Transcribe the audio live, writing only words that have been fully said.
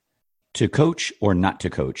To coach or not to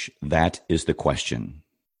coach? That is the question.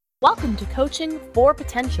 Welcome to Coaching for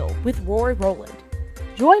Potential with Rory Rowland.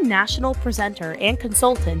 Join national presenter and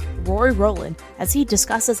consultant Rory Rowland as he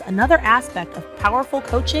discusses another aspect of powerful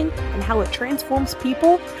coaching and how it transforms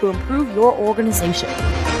people to improve your organization.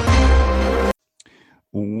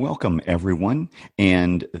 Welcome, everyone.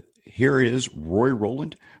 And here is Rory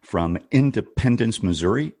Rowland from Independence,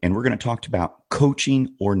 Missouri. And we're going to talk about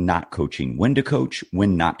coaching or not coaching, when to coach,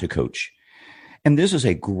 when not to coach. And this is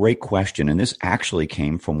a great question. And this actually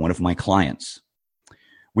came from one of my clients.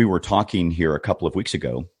 We were talking here a couple of weeks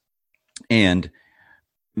ago, and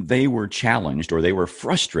they were challenged or they were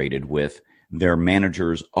frustrated with their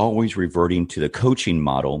managers always reverting to the coaching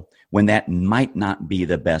model when that might not be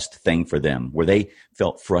the best thing for them, where they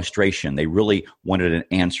felt frustration. They really wanted an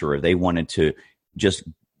answer, or they wanted to just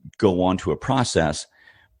go on to a process.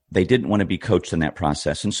 They didn't want to be coached in that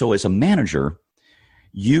process. And so as a manager,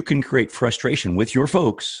 you can create frustration with your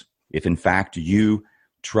folks if, in fact, you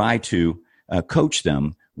try to coach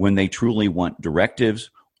them when they truly want directives,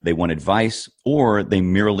 they want advice, or they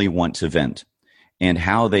merely want to vent. And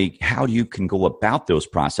how you can go about those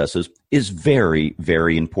processes is very,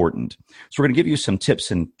 very important. So we're going to give you some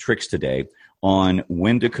tips and tricks today on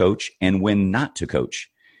when to coach and when not to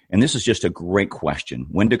coach. And this is just a great question,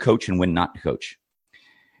 when to coach and when not to coach.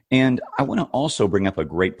 And I want to also bring up a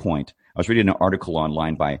great point. I was reading an article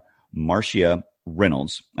online by Marcia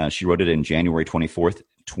Reynolds. She wrote it in January 24th,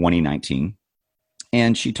 2019.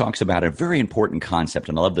 And she talks about a very important concept,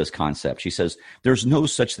 and I love this concept. She says, there's no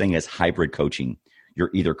such thing as hybrid coaching.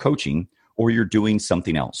 You're either coaching or you're doing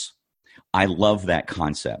something else. I love that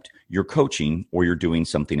concept. You're coaching or you're doing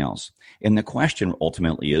something else. And the question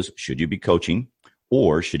ultimately is, should you be coaching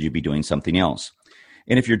or should you be doing something else?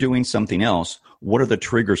 And if you're doing something else, what are the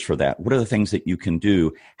triggers for that? What are the things that you can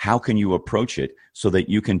do? How can you approach it so that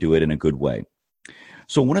you can do it in a good way?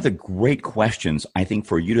 So one of the great questions I think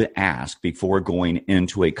for you to ask before going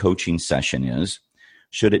into a coaching session is,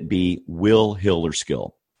 should it be will, hill, or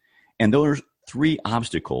skill? And those are three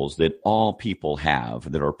obstacles that all people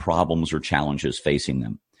have that are problems or challenges facing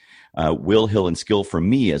them. Will, hill, and skill for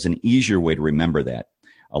me is an easier way to remember that.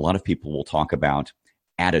 A lot of people will talk about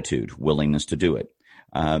attitude, willingness to do it.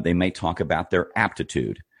 They may talk about their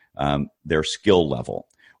aptitude, their skill level.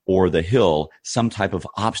 Or the hill, some type of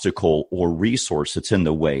obstacle or resource that's in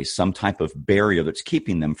the way, some type of barrier that's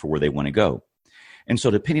keeping them from where they want to go. And so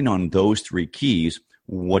depending on those three keys,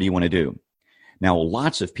 what do you want to do? Now,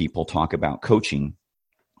 lots of people talk about coaching,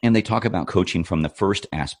 and they talk about coaching from the first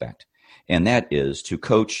aspect, and that is to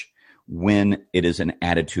coach when it is an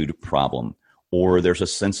attitude problem, or there's a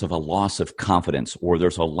sense of a loss of confidence, or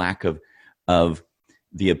there's a lack of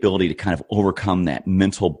the ability to kind of overcome that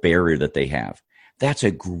mental barrier that they have. That's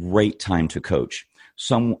a great time to coach.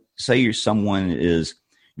 You're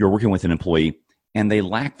working with an employee and they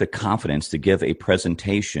lack the confidence to give a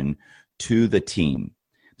presentation to the team.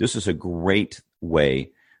 This is a great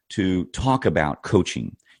way to talk about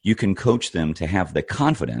coaching. You can coach them to have the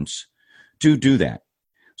confidence to do that.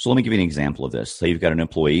 So let me give you an example of this. Say you've got an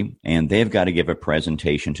employee and they've got to give a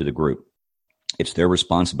presentation to the group. It's their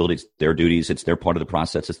responsibility, it's their duties, it's their part of the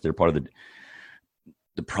process, it's their part of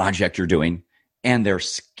the project you're doing. And they're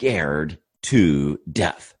scared to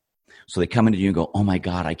death. So they come into you and go, oh my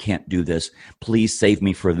God, I can't do this. Please save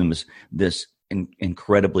me from this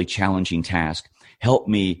incredibly challenging task. Help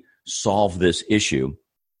me solve this issue.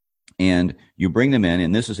 And you bring them in,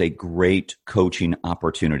 and this is a great coaching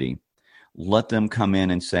opportunity. Let them come in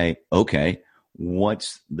and say, okay,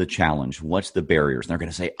 what's the challenge? What's the barriers? And they're going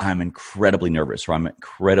to say, I'm incredibly nervous, or I'm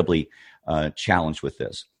incredibly challenged with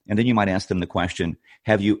this. And then you might ask them the question,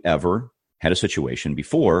 have you ever had a situation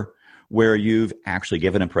before where you've actually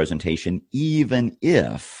given a presentation, even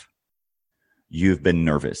if you've been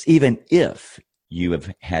nervous, even if you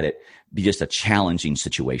have had it be just a challenging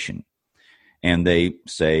situation? And they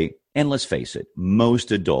say, and let's face it,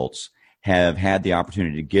 most adults have had the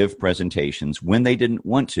opportunity to give presentations when they didn't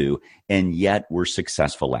want to, and yet were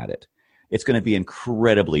successful at it. It's going to be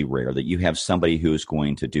incredibly rare that you have somebody who is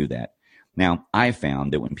going to do that. Now, I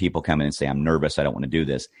found that when people come in and say, I'm nervous, I don't want to do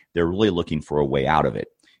this, they're really looking for a way out of it.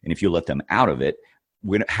 And if you let them out of it,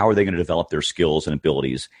 how are they going to develop their skills and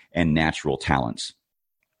abilities and natural talents?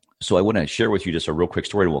 So I want to share with you just a real quick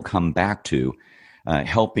story. We'll come back to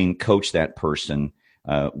helping coach that person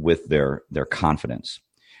with their confidence.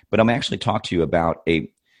 But I'm actually talk to you about a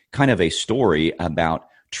kind of a story about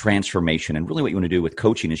transformation. And really what you want to do with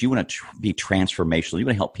coaching is you want to be transformational. You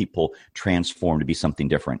want to help people transform to be something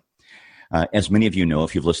different. As many of you know,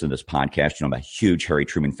 if you've listened to this podcast, you know I'm a huge Harry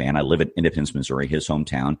Truman fan. I live in Independence, Missouri, his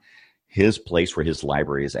hometown. his place where his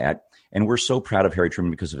library is at. And we're so proud of Harry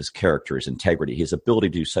Truman because of his character, his integrity, his ability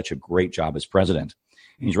to do such a great job as president.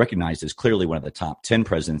 And he's recognized as clearly one of the top 10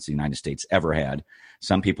 presidents the United States ever had.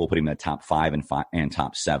 Some people put him in the top 5 and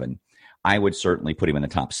top 7. I would certainly put him in the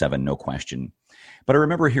top 7, no question. But I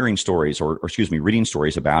remember hearing stories, reading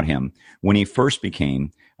stories about him when he first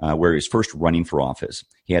became, where he was first running for office.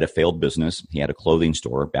 He had a failed business. He had a clothing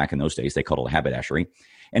store. Back in those days, they called it a haberdashery.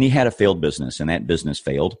 And he had a failed business, and that business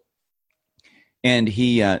failed. And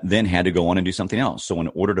he then had to go on and do something else. So in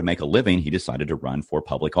order to make a living, he decided to run for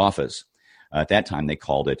public office. At that time, they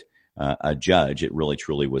called it a judge. It really,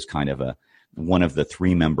 truly was kind of one of the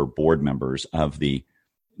 3-member board members of the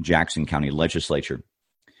Jackson County Legislature.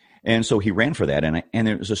 And so he ran for that. And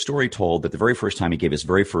there was a story told that the very first time he gave his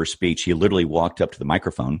very first speech, he literally walked up to the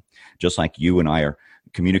microphone, just like you and I are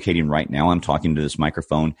communicating right now. I'm talking to this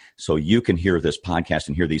microphone so you can hear this podcast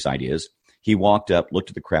and hear these ideas. He walked up, looked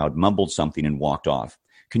at the crowd, mumbled something, and walked off.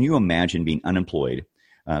 Can you imagine being unemployed,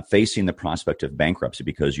 facing the prospect of bankruptcy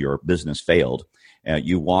because your business failed?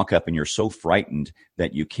 You walk up and you're so frightened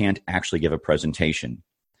that you can't actually give a presentation.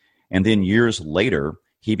 And then years later,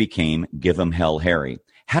 he became Give 'em Hell Harry.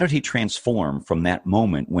 How did he transform from that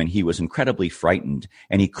moment when he was incredibly frightened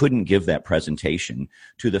and he couldn't give that presentation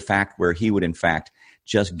to the fact where he would, in fact,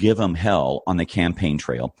 just give him hell on the campaign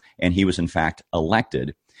trail? And he was, in fact,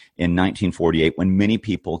 elected in 1948 when many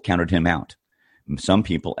people counted him out. Some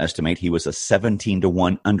people estimate he was a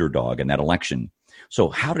 17-1 underdog in that election. So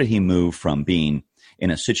how did he move from being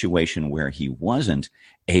in a situation where he wasn't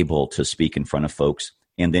able to speak in front of folks,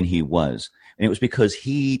 and then he was? And it was because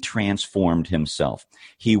he transformed himself.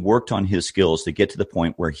 He worked on his skills to get to the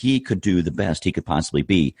point where he could do the best he could possibly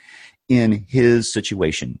be in his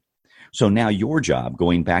situation. So now your job,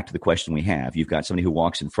 going back to the question we have, you've got somebody who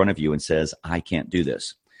walks in front of you and says, I can't do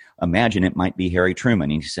this. Imagine it might be Harry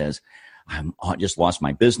Truman, and he says, I just lost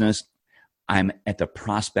my business. I'm at the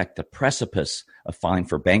precipice of filing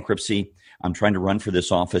for bankruptcy. I'm trying to run for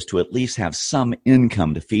this office to at least have some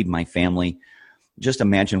income to feed my family. Just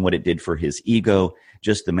imagine what it did for his ego.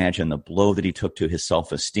 Just imagine the blow that he took to his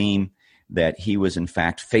self-esteem, that he was, in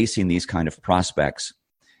fact, facing these kind of prospects,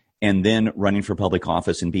 and then running for public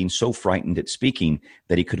office and being so frightened at speaking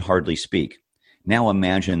that he could hardly speak. Now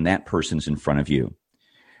imagine that person's in front of you.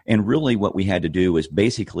 And really what we had to do was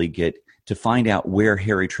basically get to find out where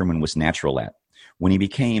Harry Truman was natural at. When he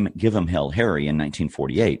became Give 'em Hell Harry in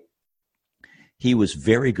 1948, he was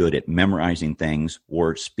very good at memorizing things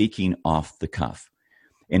or speaking off the cuff.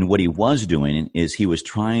 And what he was doing is he was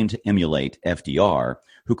trying to emulate FDR,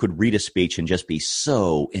 who could read a speech and just be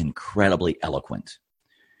so incredibly eloquent.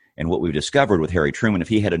 And what we've discovered with Harry Truman, if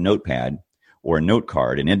he had a notepad or a note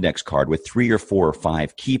card, an index card with 3 or 4 or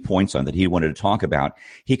 5 key points on that he wanted to talk about,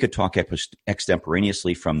 he could talk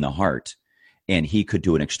extemporaneously from the heart, and he could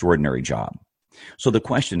do an extraordinary job. So the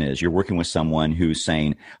question is, you're working with someone who's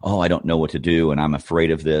saying, oh, I don't know what to do, and I'm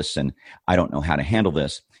afraid of this, and I don't know how to handle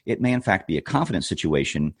this. It may, in fact, be a confidence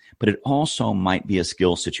situation, but it also might be a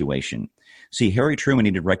skill situation. See, Harry Truman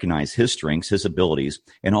needed to recognize his strengths, his abilities,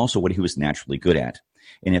 and also what he was naturally good at.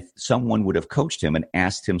 And if someone would have coached him and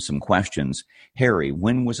asked him some questions, Harry,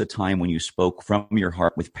 when was a time when you spoke from your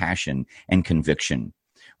heart with passion and conviction?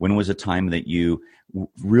 When was a time that you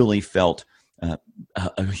really felt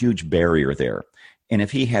a huge barrier there? And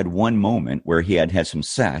if he had one moment where he had some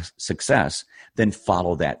success, then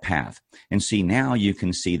follow that path. And see, now you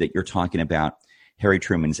can see that you're talking about Harry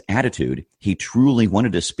Truman's attitude. He truly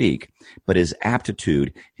wanted to speak, but his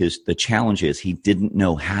aptitude, the challenge is he didn't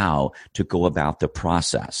know how to go about the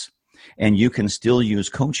process. And you can still use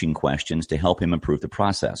coaching questions to help him improve the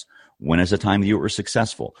process. When is the time that you were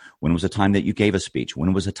successful? When was the time that you gave a speech?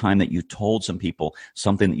 When was the time that you told some people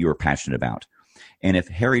something that you were passionate about? And if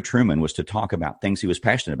Harry Truman was to talk about things he was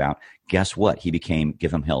passionate about, guess what? He became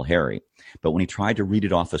Give 'em Hell Harry. But when he tried to read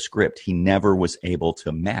it off a script, he never was able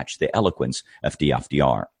to match the eloquence of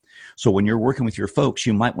FDR. So when you're working with your folks,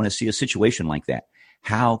 you might want to see a situation like that.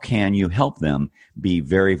 How can you help them be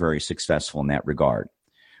very, very successful in that regard?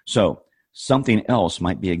 So something else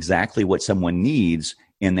might be exactly what someone needs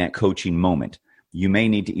in that coaching moment. You may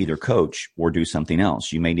need to either coach or do something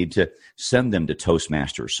else. You may need to send them to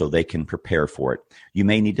Toastmasters so they can prepare for it. You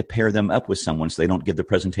may need to pair them up with someone so they don't give the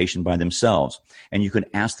presentation by themselves. And you can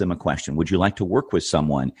ask them a question. Would you like to work with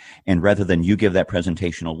someone? And rather than you give that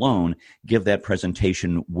presentation alone, give that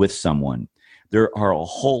presentation with someone. There are a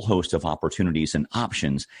whole host of opportunities and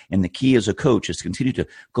options. And the key as a coach is to continue to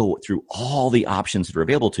go through all the options that are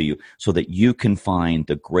available to you so that you can find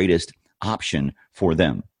the greatest option for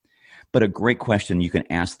them. But a great question you can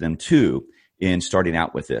ask them too in starting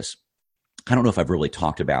out with this I don't know if I've really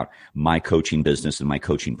talked about my coaching business and my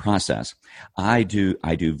coaching process. I do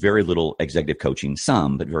very little executive coaching,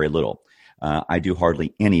 some, but very little. I do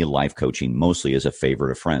hardly any life coaching, mostly as a favor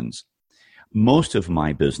to friends. Most of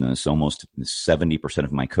my business, almost 70%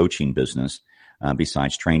 of my coaching business,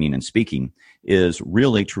 besides training and speaking, is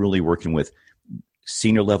really truly working with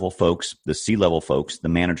senior level folks, the C-level folks, the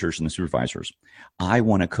managers and the supervisors. I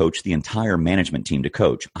want to coach the entire management team to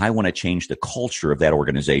coach. I want to change the culture of that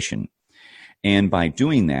organization. And by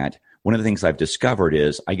doing that, one of the things I've discovered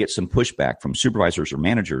is I get some pushback from supervisors or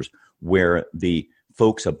managers where the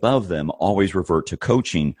folks above them always revert to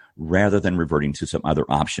coaching rather than reverting to some other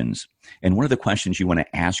options. And one of the questions you want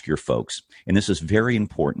to ask your folks, and this is very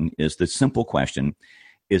important, is the simple question: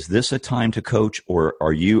 is this a time to coach, or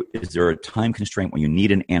is there a time constraint when you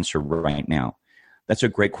need an answer right now? That's a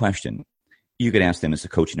great question. You could ask them, is the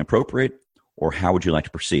coaching appropriate, or how would you like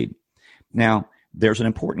to proceed? Now, there's an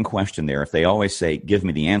important question there. If they always say, give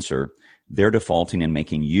me the answer, they're defaulting and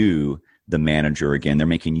making you the manager again. They're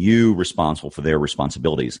making you responsible for their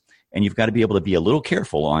responsibilities. And you've got to be able to be a little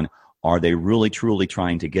careful on, are they really truly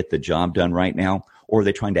trying to get the job done right now? Or are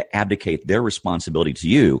they trying to abdicate their responsibility to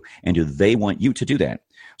you? And do they want you to do that?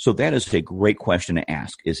 So that is a great question to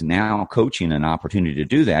ask. Is now coaching an opportunity to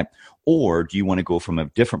do that? Or do you want to go from a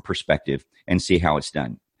different perspective and see how it's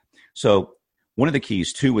done? So one of the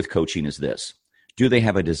keys too with coaching is this: do they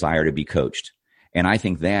have a desire to be coached? And I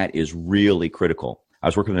think that is really critical. I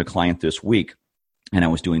was working with a client this week, and I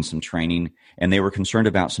was doing some training, and they were concerned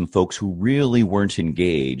about some folks who really weren't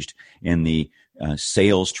engaged in the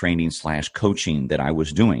sales training / coaching that I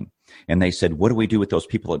was doing. And they said, what do we do with those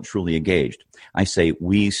people that are truly engaged? I say,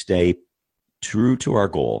 we stay true to our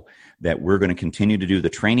goal that we're going to continue to do the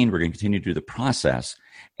training, we're going to continue to do the process,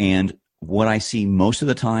 and what I see most of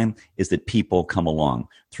the time is that people come along.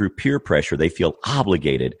 Through peer pressure, they feel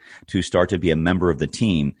obligated to start to be a member of the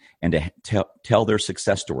team and to tell their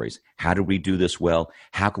success stories. How did we do this well?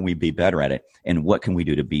 How can we be better at it? And what can we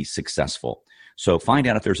do to be successful? So find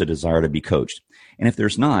out if there's a desire to be coached. And if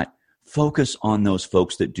there's not, focus on those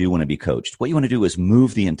folks that do want to be coached. What you want to do is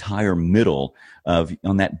move the entire middle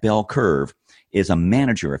on that bell curve. Is a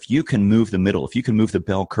manager, if you can move the middle, if you can move the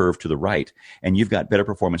bell curve to the right, and you've got better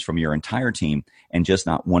performance from your entire team and just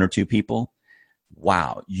not one or two people,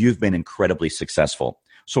 wow, you've been incredibly successful.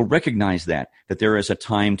 So recognize that there is a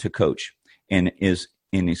time to coach. And is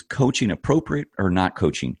coaching appropriate or not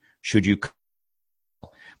coaching? Should you?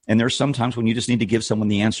 And there's sometimes when you just need to give someone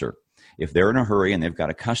the answer. If they're in a hurry and they've got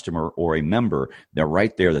a customer or a member, they're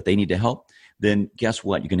right there that they need to help, then guess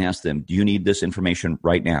what? You can ask them, do you need this information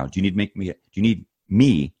right now? Do you need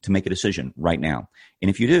me to make a decision right now?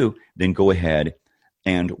 And if you do, then go ahead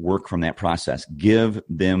and work from that process. Give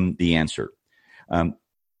them the answer.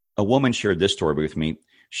 A woman shared this story with me.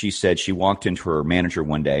 She said she walked into her manager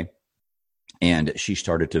one day and she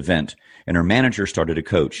started to vent, and her manager started to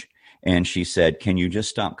coach. And she said, can you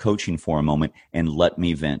just stop coaching for a moment and let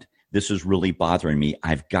me vent? This is really bothering me.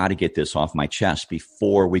 I've got to get this off my chest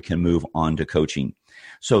before we can move on to coaching.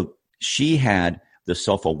 So she had the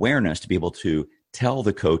self-awareness to be able to tell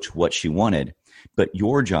the coach what she wanted. But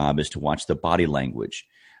your job is to watch the body language,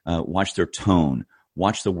 watch their tone,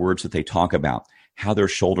 watch the words that they talk about, how their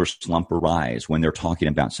shoulders slump or rise when they're talking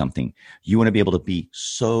about something. You want to be able to be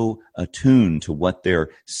so attuned to what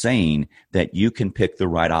they're saying that you can pick the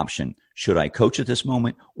right option. Should I coach at this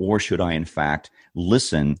moment, or should I, in fact,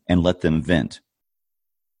 listen and let them vent?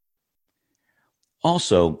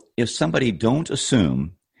 Also, if somebody, don't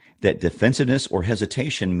assume that defensiveness or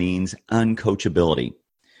hesitation means uncoachability.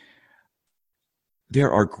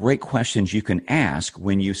 There are great questions you can ask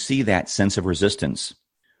when you see that sense of resistance.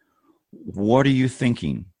 What are you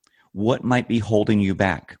thinking? What might be holding you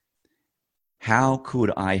back? How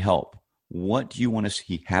could I help? What do you want to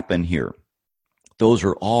see happen here? Those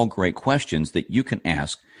are all great questions that you can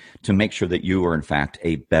ask to make sure that you are, in fact,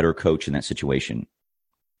 a better coach in that situation.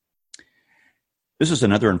 This is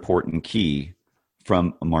another important key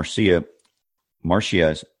from Marcia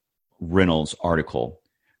Reynolds' article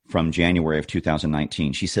from January of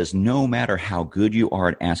 2019. She says, no matter how good you are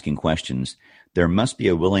at asking questions, there must be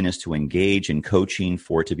a willingness to engage in coaching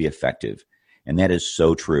for it to be effective. And that is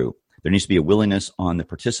so true. There needs to be a willingness on the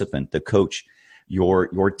participant, the coach,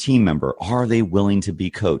 your team member. Are they willing to be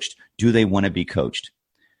coached? Do they want to be coached?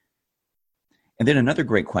 And then another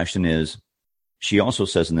great question is, she also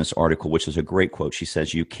says in this article, which is a great quote, she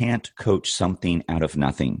says, you can't coach something out of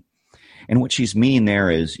nothing. And what she's meaning there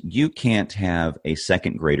is you can't have a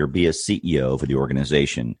second grader be a CEO of the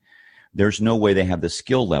organization. There's no way they have the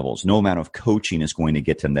skill levels. No amount of coaching is going to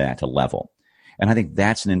get them that level. And I think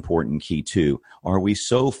that's an important key too. Are we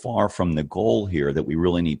so far from the goal here that we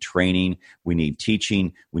really need training, we need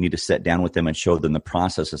teaching, we need to sit down with them and show them the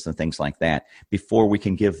processes and things like that before we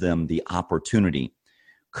can give them the opportunity?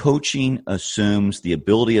 Coaching assumes the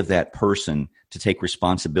ability of that person to take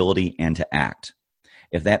responsibility and to act.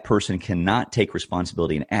 If that person cannot take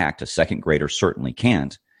responsibility and act, a second grader certainly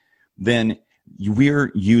can't, then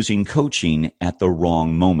we're using coaching at the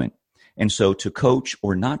wrong moment. And so to coach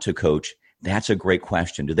or not to coach, that's a great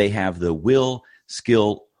question. Do they have the will,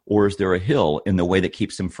 skill, or is there a hill in the way that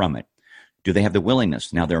keeps them from it? Do they have the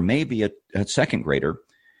willingness? Now, there may be a second grader,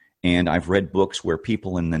 and I've read books where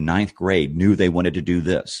people in the ninth grade knew they wanted to do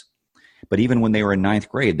this. But even when they were in ninth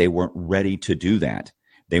grade, they weren't ready to do that.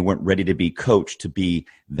 They weren't ready to be coached to be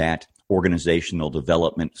that organizational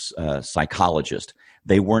development psychologist.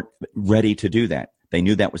 They weren't ready to do that. They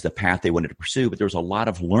knew that was the path they wanted to pursue, but there was a lot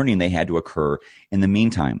of learning they had to occur in the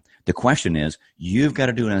meantime. The question is, you've got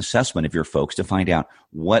to do an assessment of your folks to find out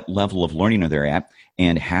what level of learning are they at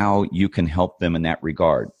and how you can help them in that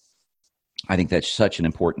regard. I think that's such an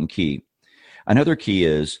important key. Another key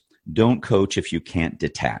is don't coach if you can't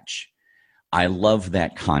detach. I love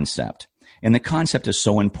that concept. And the concept is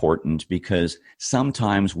so important because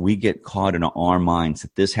sometimes we get caught in our minds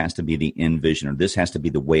that this has to be the end vision or this has to be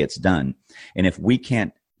the way it's done. And if we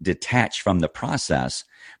can't detach from the process,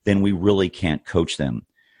 then we really can't coach them.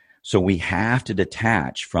 So we have to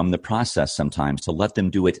detach from the process sometimes to let them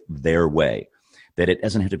do it their way, that it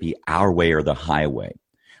doesn't have to be our way or the highway.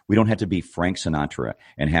 We don't have to be Frank Sinatra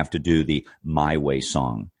and have to do the My Way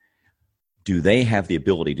song. Do they have the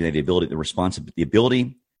ability, the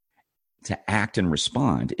ability to act and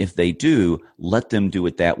respond? If they do, let them do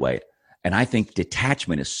it that way. And I think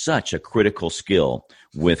detachment is such a critical skill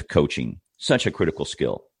with coaching, such a critical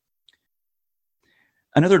skill.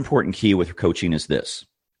 Another important key with coaching is this.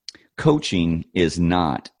 Coaching is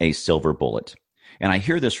not a silver bullet. And I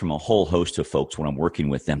hear this from a whole host of folks when I'm working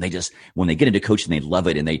with them. When they get into coaching, they love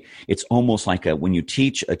it. And it's almost like when you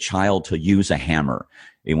teach a child to use a hammer.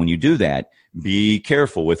 And when you do that, be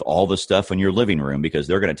careful with all the stuff in your living room because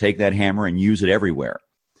they're going to take that hammer and use it everywhere.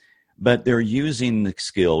 But they're using the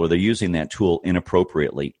skill or they're using that tool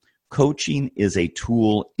inappropriately. Coaching is a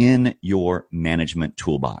tool in your management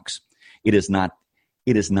toolbox. It is not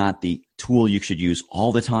the tool you should use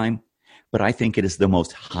all the time, but I think it is the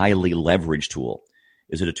most highly leveraged tool.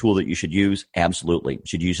 Is it a tool that you should use? Absolutely. You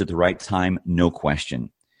should use it at the right time, no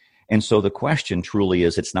question. And so the question truly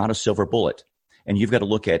is, it's not a silver bullet. And you've got to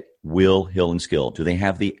look at will, hill, and skill. Do they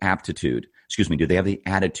have the aptitude? Do they have the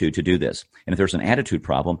attitude to do this? And if there's an attitude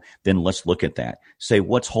problem, then let's look at that. Say,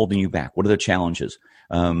 what's holding you back? What are the challenges?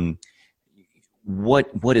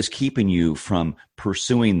 What is keeping you from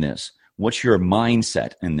pursuing this? What's your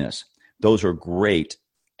mindset in this? Those are great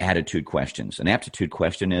attitude questions. An aptitude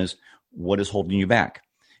question is, what is holding you back?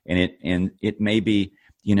 And it may be,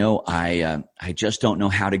 I just don't know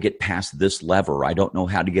how to get past this lever. I don't know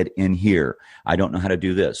how to get in here. I don't know how to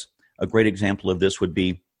do this. A great example of this would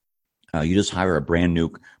be you just hire a brand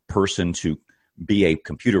new person to be a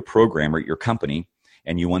computer programmer at your company,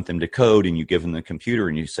 and you want them to code, and you give them the computer,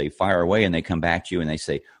 and you say, fire away, and they come back to you, and they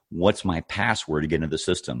say, what's my password to get into the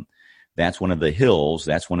system? That's one of the hills.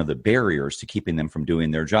 That's one of the barriers to keeping them from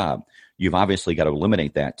doing their job. You've obviously got to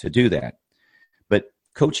eliminate that to do that. But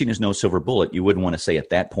coaching is no silver bullet. You wouldn't want to say at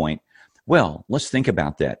that point, well, let's think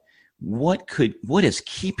about that. What is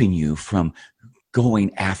keeping you from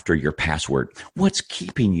going after your password? What's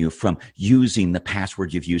keeping you from using the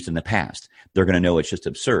password you've used in the past? They're going to know it's just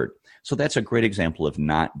absurd. So that's a great example of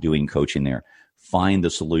not doing coaching there. Find the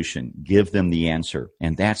solution. Give them the answer.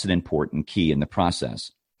 And that's an important key in the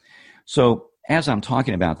process. So as I'm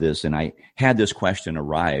talking about this, and I had this question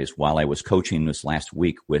arise while I was coaching this last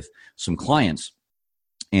week with some clients,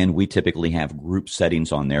 and we typically have group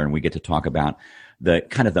settings on there, and we get to talk about the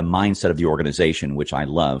kind of the mindset of the organization, which I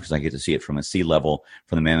love because I get to see it from a C level,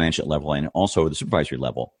 from the management level, and also the supervisory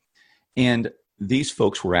level. And these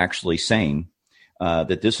folks were actually saying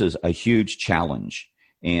that this is a huge challenge,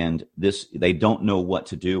 and they don't know what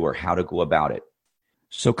to do or how to go about it.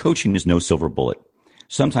 So coaching is no silver bullet.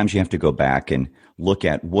 Sometimes you have to go back and look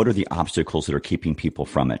at what are the obstacles that are keeping people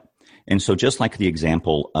from it. And so just like the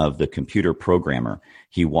example of the computer programmer,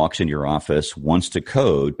 he walks into your office, wants to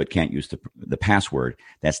code, but can't use the password.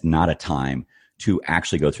 That's not a time to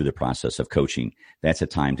actually go through the process of coaching. That's a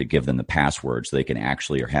time to give them the passwords so they can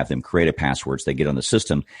actually, or have them create a password so they get on the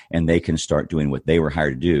system and they can start doing what they were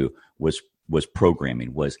hired to do, was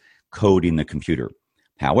programming, was coding the computer.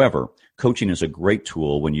 However, coaching is a great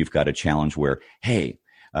tool when you've got a challenge where, hey,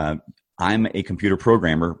 I'm a computer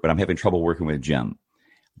programmer, but I'm having trouble working with Jim.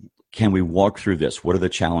 Can we walk through this? What are the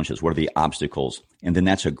challenges? What are the obstacles? And then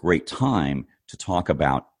that's a great time to talk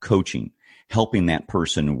about coaching, helping that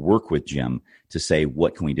person work with Jim to say,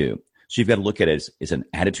 what can we do? So you've got to look at it as an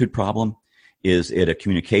attitude problem. Is it a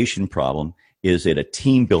communication problem? Is it a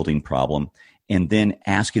team building problem? And then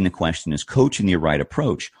asking the question, is coaching the right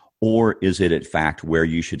approach? Or is it in fact where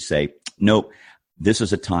you should say, nope, this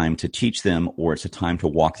is a time to teach them, or it's a time to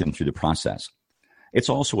walk them through the process? It's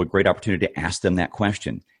also a great opportunity to ask them that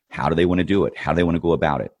question. How do they want to do it? How do they want to go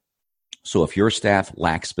about it? So if your staff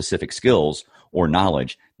lacks specific skills or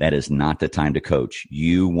knowledge, that is not the time to coach.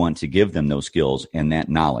 You want to give them those skills and that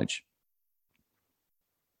knowledge.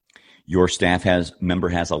 Your staff member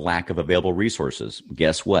has a lack of available resources.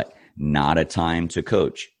 Guess what? Not a time to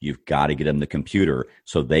coach. You've got to get them the computer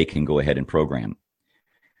so they can go ahead and program.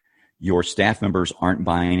 Your staff members aren't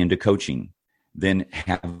buying into coaching. Then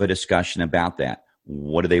have a discussion about that.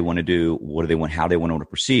 What do they want to do? What do they want? How they want to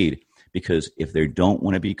proceed? Because if they don't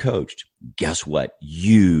want to be coached, guess what?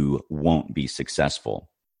 You won't be successful.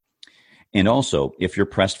 And also, if you're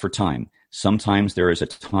pressed for time, sometimes there is a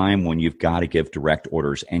time when you've got to give direct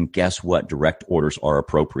orders. And guess what? Direct orders are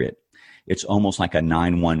appropriate. It's almost like a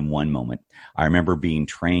 911 moment. I remember being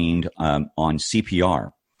trained on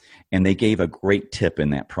CPR, and they gave a great tip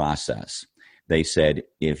in that process. They said,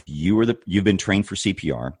 if you've been trained for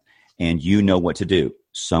CPR and you know what to do,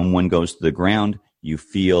 someone goes to the ground, you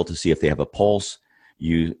feel to see if they have a pulse,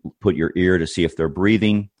 you put your ear to see if they're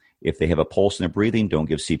breathing. If they have a pulse and they're breathing, don't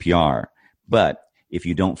give CPR. But if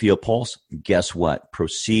you don't feel pulse, guess what?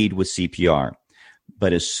 Proceed with CPR.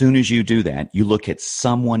 But as soon as you do that, you look at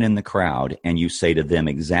someone in the crowd and you say to them,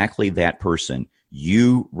 exactly that person,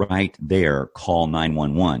 you right there call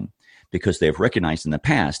 911. Because they've recognized in the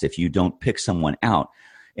past, if you don't pick someone out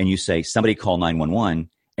and you say, somebody call 911,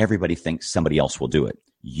 everybody thinks somebody else will do it.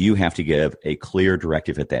 You have to give a clear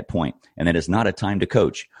directive at that point. And that is not a time to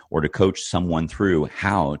coach or to coach someone through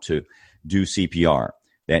how to do CPR.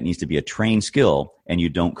 That needs to be a trained skill, and you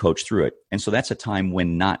don't coach through it. And so that's a time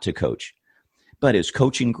when not to coach. But is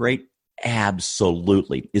coaching great?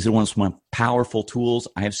 Absolutely. Is it one of the most powerful tools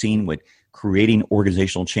I have seen with creating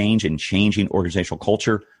organizational change and changing organizational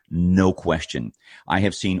culture? No question. I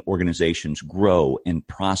have seen organizations grow and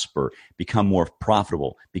prosper, become more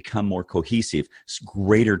profitable, become more cohesive,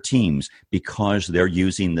 greater teams because they're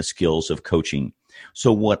using the skills of coaching.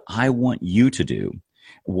 So what I want you to do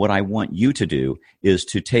is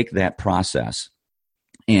to take that process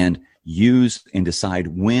and use and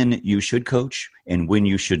decide when you should coach and when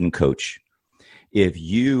you shouldn't coach. If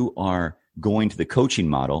you are going to the coaching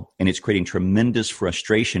model and it's creating tremendous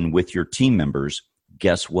frustration with your team members,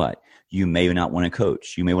 guess what? You may not want to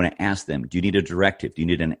coach. You may want to ask them, do you need a directive? Do you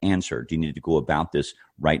need an answer? Do you need to go about this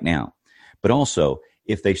right now? But also,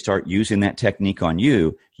 if they start using that technique on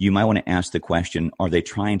you, you might want to ask the question, are they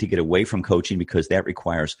trying to get away from coaching because that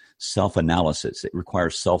requires self-analysis? It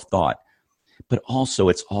requires self-thought. But also,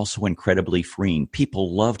 it's also incredibly freeing.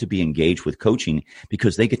 People love to be engaged with coaching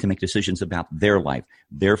because they get to make decisions about their life,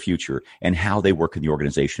 their future, and how they work in the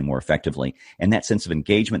organization more effectively. And that sense of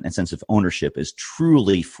engagement, that sense of ownership is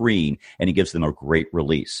truly freeing, and it gives them a great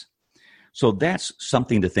release. So that's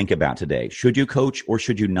something to think about today. Should you coach or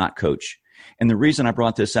should you not coach? And the reason I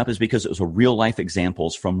brought this up is because it was a real life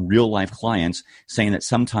examples from real life clients saying that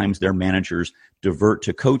sometimes their managers divert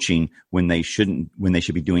to coaching when they should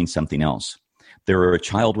be doing something else. They're a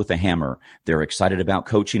child with a hammer. They're excited about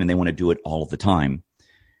coaching and they want to do it all of the time.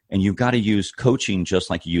 And you've got to use coaching just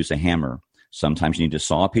like you use a hammer. Sometimes you need to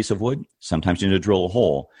saw a piece of wood. Sometimes you need to drill a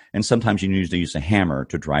hole. And sometimes you need to use a hammer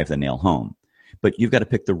to drive the nail home. But you've got to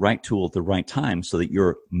pick the right tool at the right time so that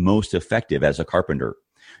you're most effective as a carpenter.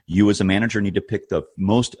 You as a manager need to pick the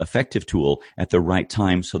most effective tool at the right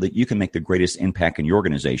time so that you can make the greatest impact in your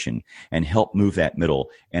organization and help move that middle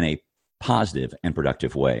in a positive and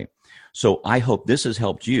productive way. So I hope this has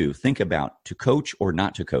helped you think about to coach or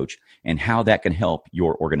not to coach and how that can help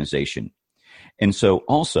your organization. And so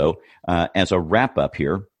also, as a wrap up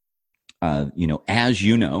here, as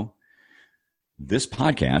you know, this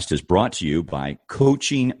podcast is brought to you by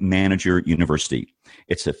Coaching Manager University.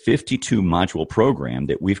 It's a 52-module program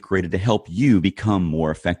that we've created to help you become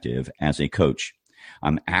more effective as a coach.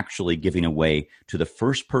 I'm actually giving away to the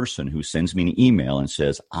first person who sends me an email and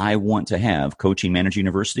says, I want to have Coaching Manager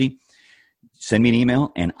University. Send me an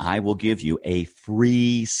email and I will give you a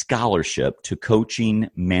free scholarship to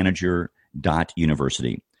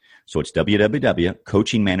coachingmanager.university. So it's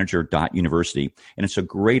www.coachingmanager.university. And it's a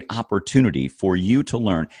great opportunity for you to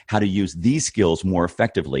learn how to use these skills more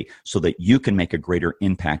effectively so that you can make a greater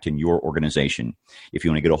impact in your organization. If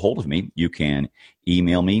you want to get a hold of me, you can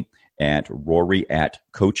email me at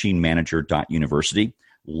rory@coachingmanager.university.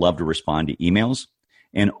 Love to respond to emails.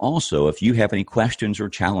 And also, if you have any questions or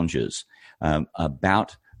challenges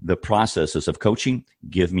about the processes of coaching,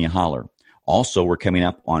 give me a holler. Also, we're coming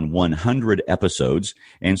up on 100 episodes.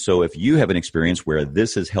 And so if you have an experience where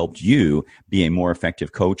this has helped you be a more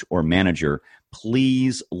effective coach or manager,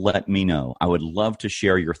 please let me know. I would love to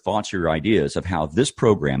share your thoughts or your ideas of how this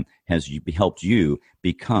program has helped you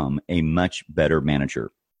become a much better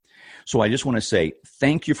manager. So I just want to say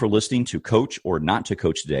thank you for listening to Coach or Not to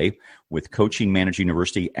Coach today with Coaching Manager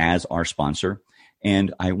University as our sponsor.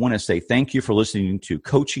 And I want to say thank you for listening to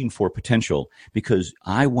Coaching for Potential, because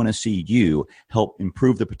I want to see you help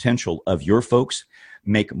improve the potential of your folks,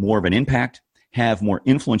 make more of an impact, have more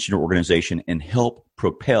influence in your organization, and help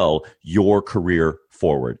propel your career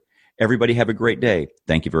forward. Everybody have a great day.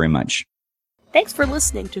 Thank you very much. Thanks for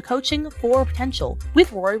listening to Coaching for Potential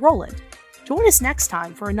with Rory Rowland. Join us next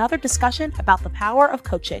time for another discussion about the power of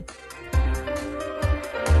coaching.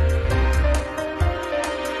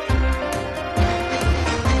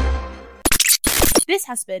 This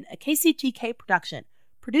has been a KCTK production,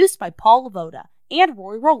 produced by Paul Lavoda and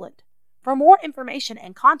Rory Rowland. For more information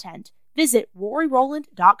and content, visit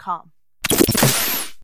RoryRowland.com.